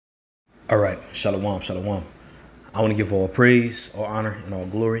All right, shalom, shalom. I want to give all praise, all honor, and all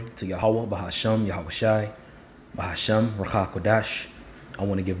glory to Yahweh, Bahasham, Yahweh Shai, Bahasham, Rakha Kodash. I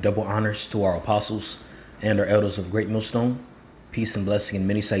want to give double honors to our apostles and our elders of Great Millstone. Peace and blessing and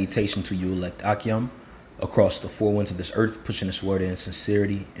many salutation to you, elect Akyam, across the four winds of this earth, pushing this word in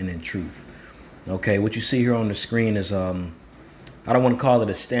sincerity and in truth. Okay, what you see here on the screen is, I don't want to call it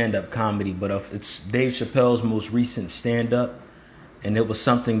a stand-up comedy, but it's Dave Chappelle's most recent stand-up. And it was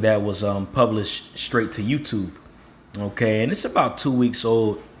something that was published straight to YouTube. Okay, and it's about 2 weeks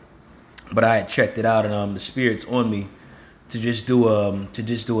old, but I had checked it out, and the spirit's on me to just do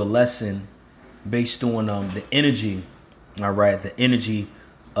a lesson based on the energy. All right, the energy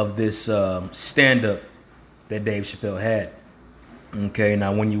of this stand-up that Dave Chappelle had. Okay,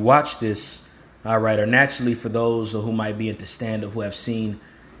 now when you watch this, all right, or naturally for those who might be into stand-up who have seen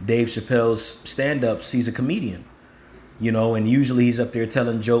Dave Chappelle's stand-ups, he's a comedian. You know, and usually he's up there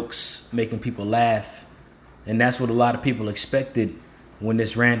telling jokes, making people laugh. And that's what a lot of people expected when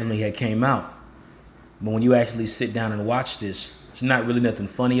this randomly had came out. But when you actually sit down and watch this, it's not really nothing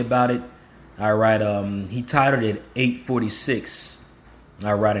funny about it. All right. He titled it 846.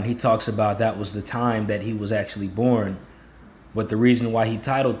 All right. And he talks about that was the time that he was actually born. But the reason why he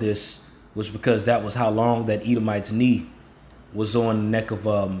titled this was because that was how long that Edomite's knee was on the neck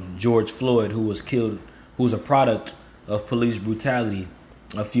of George Floyd, who was killed, who was a product of police brutality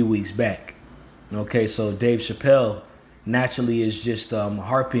a few weeks back. Okay, so Dave Chappelle naturally is just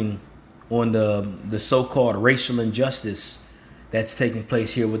harping on the so-called racial injustice that's taking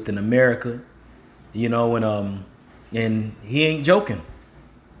place here within America, you know, and he ain't joking.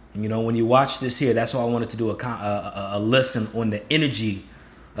 You know, when you watch this here, that's why I wanted to do a lesson on the energy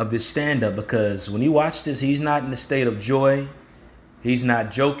of this stand-up, because when you watch this, he's not in a state of joy. He's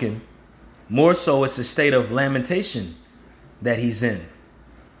not joking. More so, it's a state of lamentation that he's in.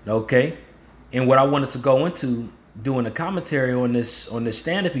 Okay? And what I wanted to go into doing a commentary on this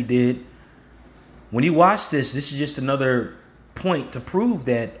stand-up he did, when you watch this is just another point to prove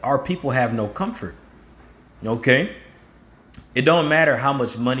that our people have no comfort. Okay? It don't matter how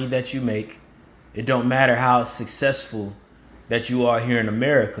much money that you make. It don't matter how successful that you are here in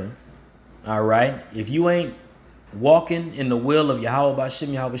America. All right? If you ain't walking in the will of Yahweh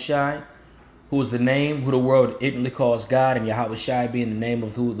Bashim Yahweh Shai, who is the name who the world ignorantly calls God, and Yahweh Shai being the name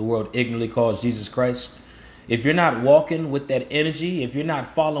of who the world ignorantly calls Jesus Christ. If you're not walking with that energy, if you're not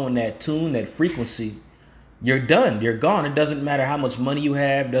following that tune, that frequency, you're done. You're gone. It doesn't matter how much money you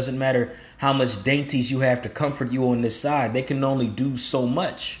have. It doesn't matter how much dainties you have to comfort you on this side. They can only do so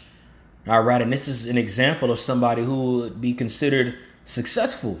much. All right. And this is an example of somebody who would be considered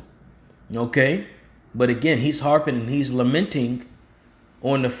successful. Okay. But again, he's harping and he's lamenting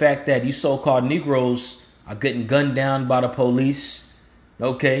on the fact that you so-called Negroes are getting gunned down by the police.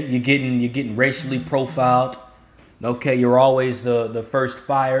 Okay, you're getting racially profiled. Okay, you're always the first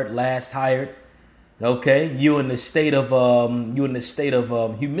fired, last hired. Okay, you in the state of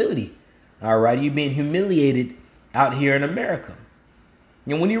humility. All right, you being humiliated out here in America.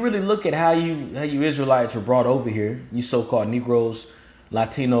 And when you really look at how you Israelites were brought over here, you so-called Negroes,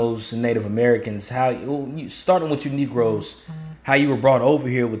 Latinos, and Native Americans, starting with you Negroes, how you were brought over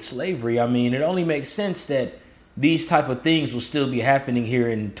here with slavery, I mean, it only makes sense that these type of things will still be happening here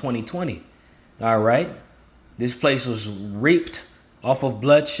in 2020. All right. This place was reaped off of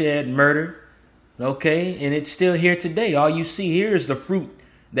bloodshed, murder. Okay. And it's still here today. All you see here is the fruit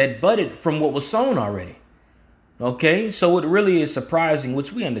that budded from what was sown already. Okay. So it really is surprising,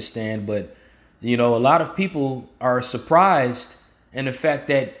 which we understand. But, you know, a lot of people are surprised in the fact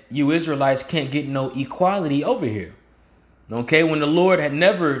that you Israelites can't get no equality over here. Okay, when the Lord had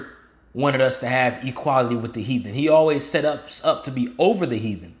never wanted us to have equality with the heathen. He always set us up to be over the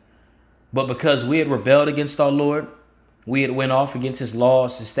heathen. But because we had rebelled against our Lord, we had went off against his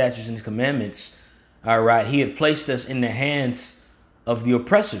laws, his statutes, and his commandments. All right, he had placed us in the hands of the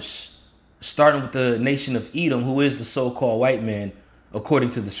oppressors, starting with the nation of Edom, who is the so-called white man,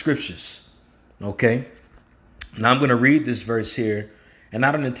 according to the scriptures. Okay, now I'm going to read this verse here, and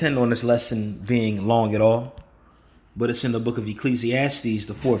I don't intend on this lesson being long at all. But it's in the book of Ecclesiastes,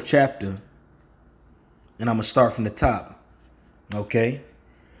 the 4th chapter. And I'm going to start from the top. Okay.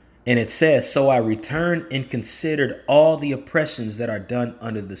 And it says, so I returned and considered all the oppressions that are done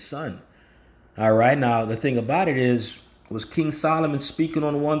under the sun. All right. Now, the thing about it is, was King Solomon speaking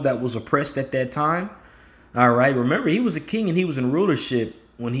on one that was oppressed at that time? All right. Remember, he was a king and he was in rulership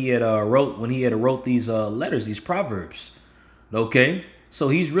when he had wrote these letters, these proverbs. Okay. So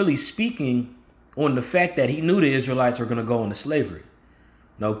he's really speaking on the fact that he knew the Israelites were going to go into slavery.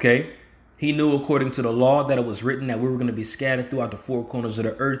 Okay. He knew according to the law that it was written that we were going to be scattered throughout the four corners of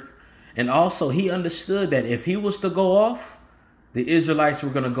the earth And also he understood that if he was to go off, the Israelites were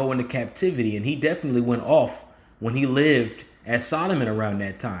going to go into captivity. And he definitely went off when he lived as Solomon around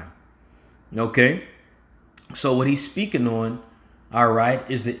that time. Okay. So what he's speaking on, all right,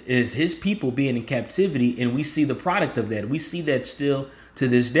 is his people being in captivity. And we see the product of that. We see that still to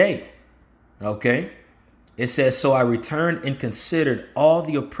this day. Okay. It says, so I returned and considered all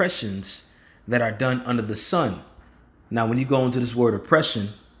the oppressions that are done under the sun. Now, when you go into this word oppression,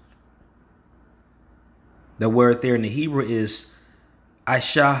 the word there in the Hebrew is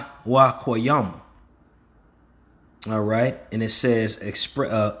Aisha wa koyam. All right. And it says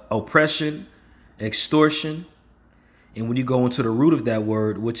oppression, extortion. And when you go into the root of that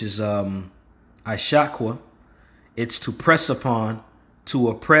word, which is Aishakwa, it's to press upon, to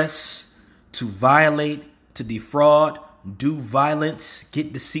oppress, to violate, to defraud, do violence,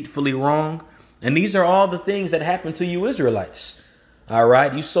 get deceitfully wrong. And these are all the things that happen to you Israelites. All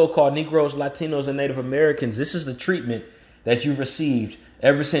right. You so-called Negroes, Latinos, and Native Americans. This is the treatment that you've received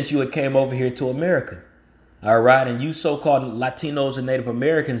ever since you had came over here to America. All right. And you so-called Latinos and Native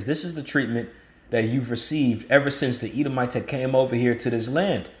Americans, this is the treatment that you've received ever since the Edomites had came over here to this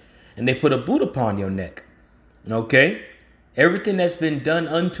land. And they put a boot upon your neck. OK. Everything that's been done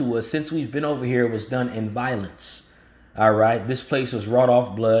unto us since we've been over here was done in violence. All right. This place was wrought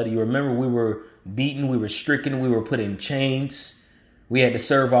off blood. You remember we were beaten. We were stricken. We were put in chains. We had to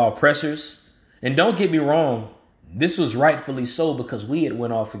serve our oppressors. And don't get me wrong. This was rightfully so because we had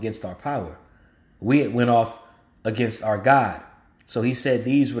went off against our power. We had went off against our God. So he said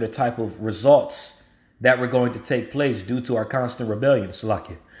these were the type of results that were going to take place due to our constant rebellion.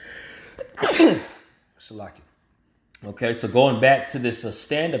 Salakia. Salakia. Okay, so going back to this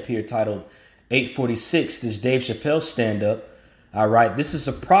stand-up here titled 846, this Dave Chappelle stand-up. All right, this is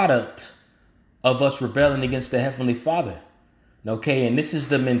a product of us rebelling against the Heavenly Father. Okay, and this is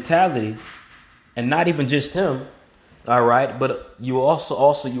the mentality, and not even just him. All right, but you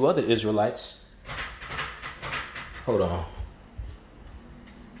also you other Israelites. Hold on.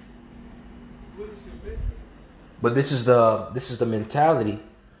 But this is the mentality,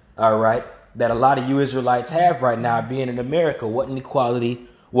 all right, that a lot of you Israelites have right now being in America. Wasn't equality,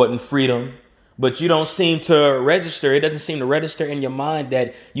 wasn't freedom. But you don't seem to register. It doesn't seem to register in your mind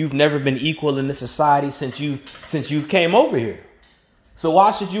that you've never been equal in this society since you've came over here. So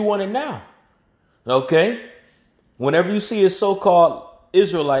why should you want it now? OK, whenever you see a so-called a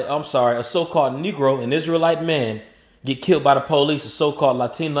so-called Negro, an Israelite man get killed by the police, a so-called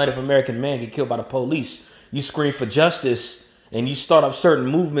Latino Native American man get killed by the police, you scream for justice. And you start up certain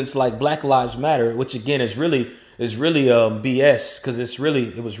movements like Black Lives Matter, which again is really BS because it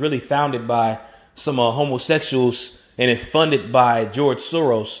was really founded by some homosexuals and it's funded by George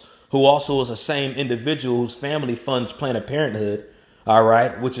Soros, who also is the same individual whose family funds Planned Parenthood. All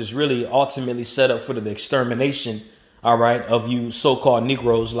right, which is really ultimately set up for the extermination. All right, of you so-called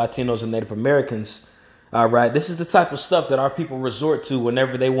Negroes, Latinos, and Native Americans. All right, this is the type of stuff that our people resort to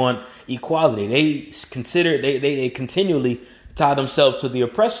whenever they want equality. They continually tie themselves to the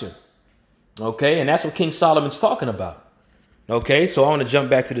oppressor. OK, and that's what King Solomon's talking about. OK, so I want to jump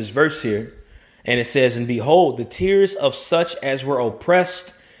back to this verse here. And it says, and behold, the tears of such as were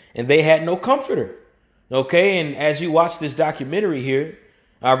oppressed, and they had no comforter. OK, and as you watch this documentary here,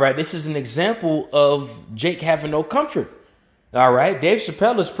 all right, this is an example of Jake having no comfort. All right, Dave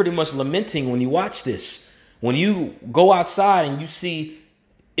Chappelle is pretty much lamenting when you watch this. When you go outside and you see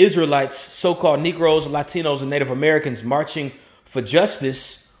Israelites, so-called Negroes, Latinos, and Native Americans marching for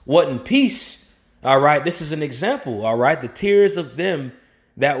justice, what in peace. All right. This is an example. All right. The tears of them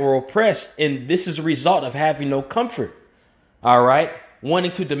that were oppressed. And this is a result of having no comfort. All right.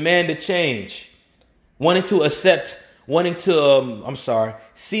 Wanting to demand a change, ceasing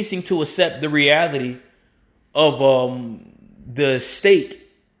to accept the reality of the state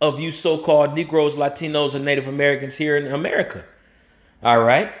of you so-called Negroes, Latinos, and Native Americans here in America. All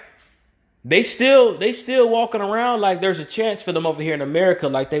right. They still walking around like there's a chance for them over here in America,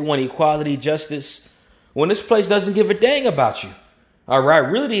 like they want equality, justice, when this place doesn't give a dang about you. All right.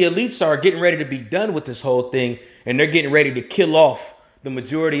 Really, the elites are getting ready to be done with this whole thing, and they're getting ready to kill off the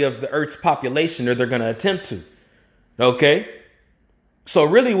majority of the Earth's population, or they're going to attempt to. OK, so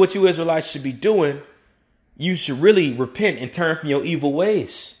really what you Israelites should be doing, you should really repent and turn from your evil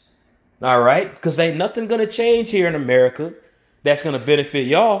ways. All right, because ain't nothing going to change here in America that's going to benefit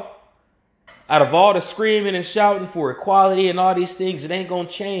y'all. Out of all the screaming and shouting for equality and all these things, it ain't going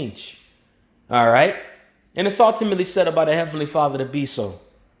to change. All right. And it's ultimately set up by the Heavenly Father to be so.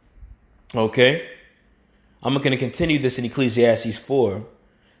 OK, I'm going to continue this in Ecclesiastes 4.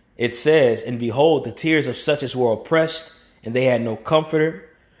 It says, and behold, the tears of such as were oppressed, and they had no comforter.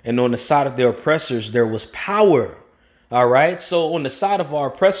 And on the side of their oppressors, there was power. All right. So on the side of our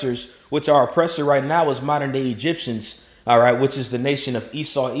oppressors, which our oppressor right now is modern day Egyptians, all right, which is the nation of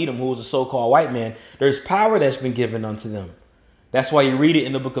Esau, Edom, who was a so-called white man, there's power that's been given unto them. That's why you read it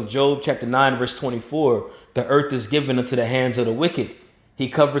in the book of Job, chapter 9, verse 24. The earth is given into the hands of the wicked. He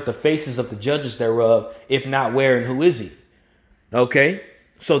covered the faces of the judges thereof. If not, where and who is he? OK,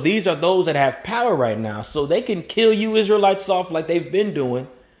 so these are those that have power right now. So they can kill you Israelites off like they've been doing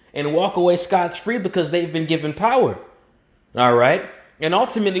and walk away scot-free because they've been given power. All right. And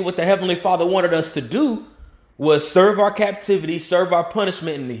ultimately, what the Heavenly Father wanted us to do was serve our captivity, serve our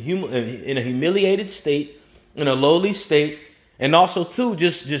punishment in a humiliated state, in a lowly state, and also, too,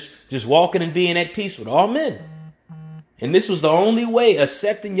 just walking and being at peace with all men. And this was the only way,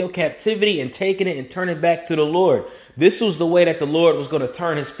 accepting your captivity and taking it and turning it back to the Lord. This was the way that the Lord was going to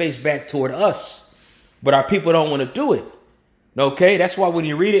turn his face back toward us. But our people don't want to do it. OK, that's why when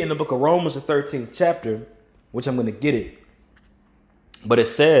you read it in the book of Romans, the 13th chapter, which I'm going to get it. But it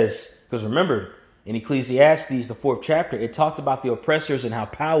says, because remember, in Ecclesiastes, the 4th chapter, it talked about the oppressors and how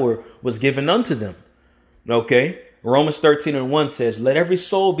power was given unto them. OK, Romans 13:1 says, let every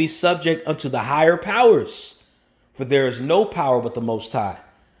soul be subject unto the higher powers. For there is no power but the Most High.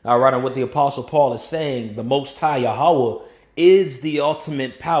 All right. And what the Apostle Paul is saying, the Most High Yahweh is the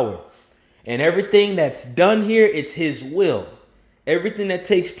ultimate power. And everything that's done here, it's his will. Everything that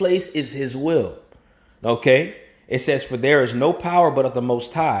takes place is his will. OK, it says, for there is no power but of the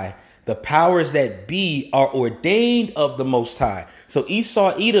Most High. The powers that be are ordained of the Most High. So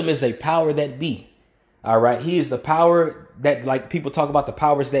Esau, Edom is a power that be. All right. He is the power that, like people talk about the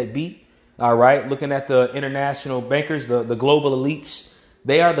powers that be. All right. Looking at the international bankers, the global elites,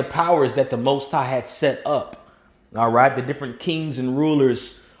 they are the powers that the Most High had set up. All right. The different kings and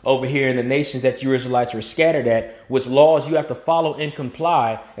rulers over here in the nations that you Israelites were scattered at, which laws you have to follow and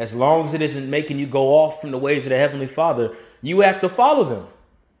comply. As long as it isn't making you go off from the ways of the Heavenly Father, you have to follow them.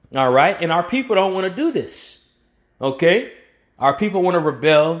 All right. And our people don't want to do this. OK, our people want to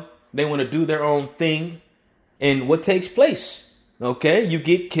rebel. They want to do their own thing. And what takes place? OK, you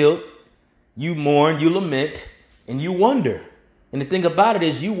get killed. You mourn, you lament, and you wonder. And the thing about it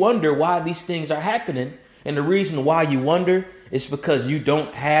is you wonder why these things are happening. And the reason why you wonder is because you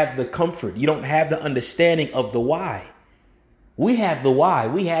don't have the comfort. You don't have the understanding of the why. We have the why.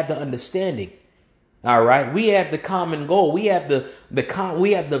 We have the understanding. All right. We have the common goal. We have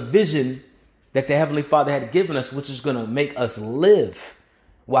the vision that the Heavenly Father had given us, which is going to make us live,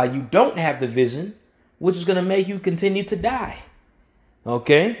 while you don't have the vision, which is going to make you continue to die.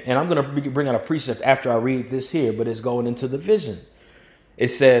 OK, and I'm going to bring out a precept after I read this here, but it's going into the vision. It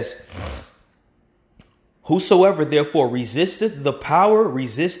says, whosoever therefore resisteth the power,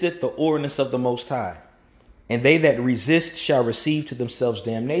 resisteth the ordinance of the Most High. And they that resist shall receive to themselves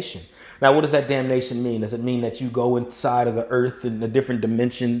damnation. Now, what does that damnation mean? Does it mean that you go inside of the earth in a different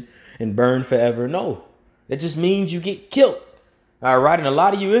dimension and burn forever? No, that just means you get killed. All right. And a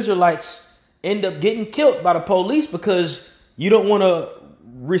lot of you Israelites end up getting killed by the police because you don't want to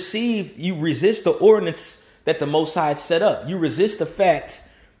you resist the ordinance that the Most High set up. You resist the fact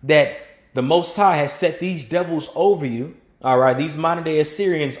that the Most High has set these devils over you. All right. These modern day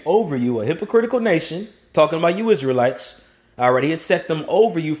Assyrians over you, a hypocritical nation, talking about you Israelites. All right. He has set them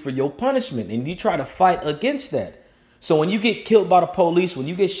over you for your punishment. And you try to fight against that. So when you get killed by the police, when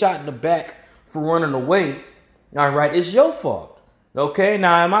you get shot in the back for running away, all right, it's your fault. OK,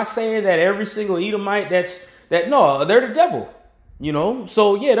 now, am I saying that every single Edomite no, they're the devil, you know?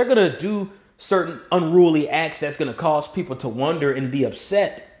 So, yeah, they're going to do certain unruly acts that's going to cause people to wonder and be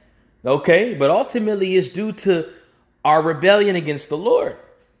upset. OK, but ultimately it's due to our rebellion against the Lord.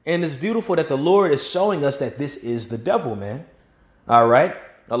 And it's beautiful that the Lord is showing us that this is the devil, man. All right.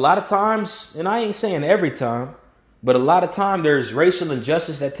 A lot of times, and I ain't saying every time, but a lot of time there's racial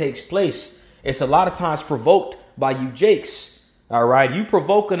injustice that takes place. It's a lot of times provoked by you Jakes. All right. You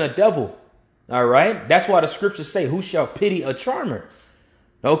provoking a devil. All right. That's why the scriptures say, who shall pity a charmer?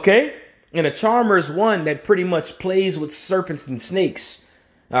 OK. And a charmer is one that pretty much plays with serpents and snakes.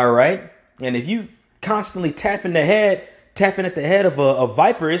 All right. And if you constantly tapping at the head of a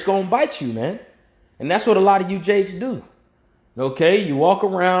viper, it's going to bite you, man. And that's what a lot of you Jakes do. OK, you walk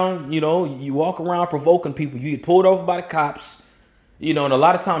around, provoking people. You get pulled over by the cops, and a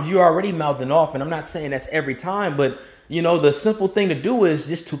lot of times you're already mouthing off. And I'm not saying that's every time, but, the simple thing to do is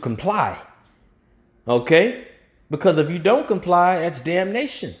just to comply. OK, because if you don't comply, that's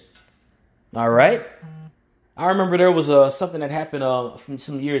damnation. All right. I remember there was something that happened from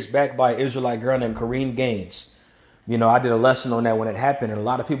some years back by an Israelite girl named Kareem Gaines. I did a lesson on that when it happened, and a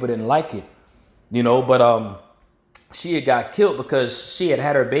lot of people didn't like it, but she had got killed because she had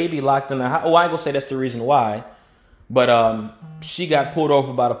her baby locked in the house. Oh, I ain't gonna say that's the reason why, but she got pulled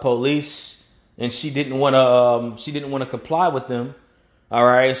over by the police, and she didn't want to comply with them. All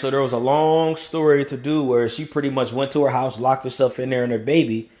right, so there was a long story to do where she pretty much went to her house, locked herself in there and her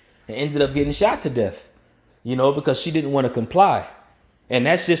baby, and ended up getting shot to death, because she didn't want to comply. And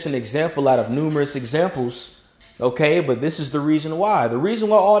that's just an example out of numerous examples, okay? But this is the reason why. The reason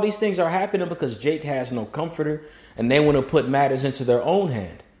why all these things are happening because Jake has no comforter, and they want to put matters into their own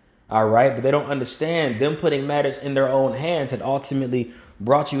hand, all right? But they don't understand them putting matters in their own hands had ultimately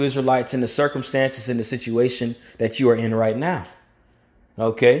brought you Israelites in the circumstances and the situation that you are in right now.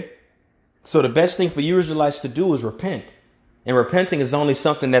 Okay, so the best thing for you Israelites to do is repent. And repenting is only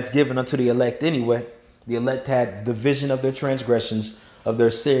something that's given unto the elect anyway. The elect had the vision of their transgressions, of their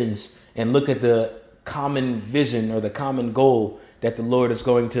sins, and look at the common vision or the common goal that the Lord is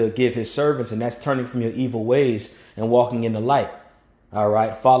going to give his servants. And that's turning from your evil ways and walking in the light. All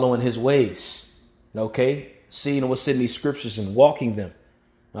right, following his ways. Okay, seeing what's in these scriptures and walking them.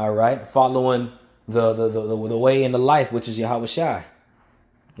 All right, following the way in the life, which is Yahweh Shai.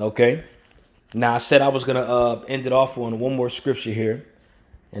 Okay, now I said I was going to end it off on one more scripture here.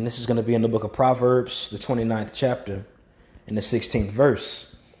 And this is going to be in the book of Proverbs, the 29th chapter, in the 16th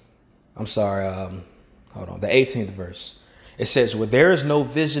verse. I'm sorry, hold on, the 18th verse. It says, where there is no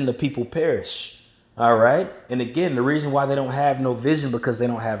vision, the people perish. All right. And again, the reason why they don't have no vision, because they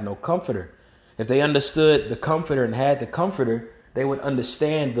don't have no comforter. If they understood the comforter and had the comforter, they would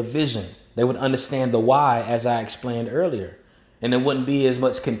understand the vision. They would understand the why, as I explained earlier. And there wouldn't be as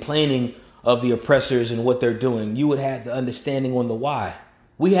much complaining of the oppressors and what they're doing. You would have the understanding on the why.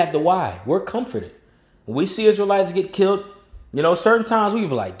 We have the why. We're comforted. When we see Israelites get killed, certain times we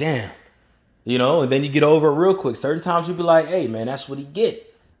be like, damn, and then you get over it real quick. Certain times you be like, hey, man, that's what he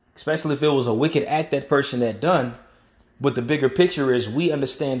get. Especially if it was a wicked act that person had done. But the bigger picture is we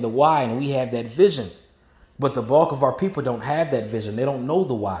understand the why and we have that vision. But the bulk of our people don't have that vision. They don't know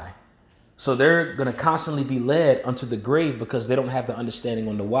the why. So they're going to constantly be led unto the grave because they don't have the understanding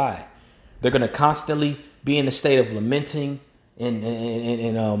on the why. They're going to constantly be in a state of lamenting and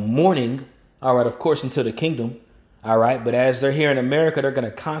mourning. All right, of course, until the kingdom. All right. But as they're here in America, they're going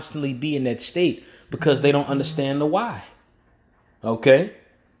to constantly be in that state because they don't understand the why. OK,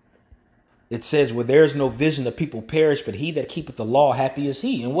 it says, where there is no vision, the people perish, but he that keepeth the law, happy is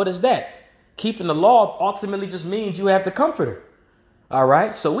he. And what is that? Keeping the law ultimately just means you have the comforter. All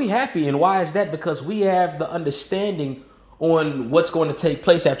right. So we happy. And why is that? Because we have the understanding on what's going to take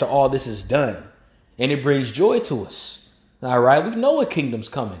place after all this is done. And it brings joy to us. All right. We know a kingdom's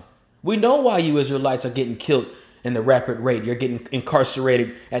coming. We know why you Israelites are getting killed in the rapid rate. You're getting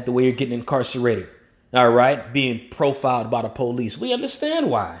incarcerated at the way you're getting incarcerated. All right. Being profiled by the police. We understand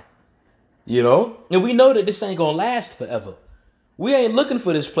why, and we know that this ain't going to last forever. We ain't looking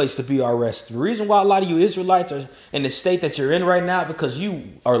for this place to be our rest. The reason why a lot of you Israelites are in the state that you're in right now, because you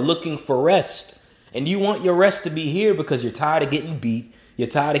are looking for rest. And you want your rest to be here because you're tired of getting beat. You're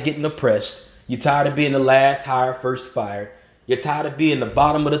tired of getting oppressed. You're tired of being the last hire, first fire. You're tired of being the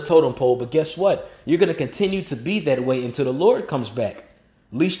bottom of the totem pole. But guess what? You're going to continue to be that way until the Lord comes back. At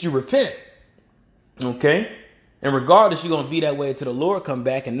least you repent. Okay? And regardless, you're going to be that way until the Lord come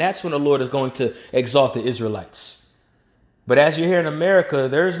back. And that's when the Lord is going to exalt the Israelites. But as you're here in America,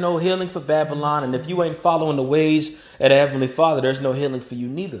 there's no healing for Babylon. And if you ain't following the ways of the Heavenly Father, there's no healing for you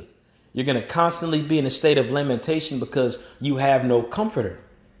neither. You're going to constantly be in a state of lamentation because you have no comforter.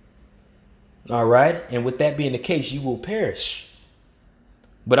 All right. And with that being the case, you will perish.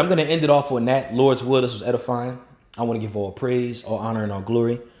 But I'm going to end it off on that. Lord's will, this was edifying. I want to give all praise, all honor, and all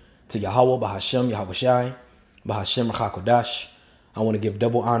glory to Yahweh, Bahashem, Yahweh Shai, Bahashem, Rachakodash. I want to give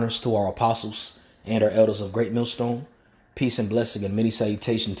double honors to our apostles and our elders of Great Millstone. Peace and blessing and many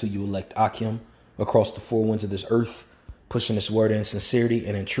salutation to you elect Akim across the four winds of this earth, pushing this word in sincerity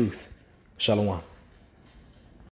and in truth. Shalom.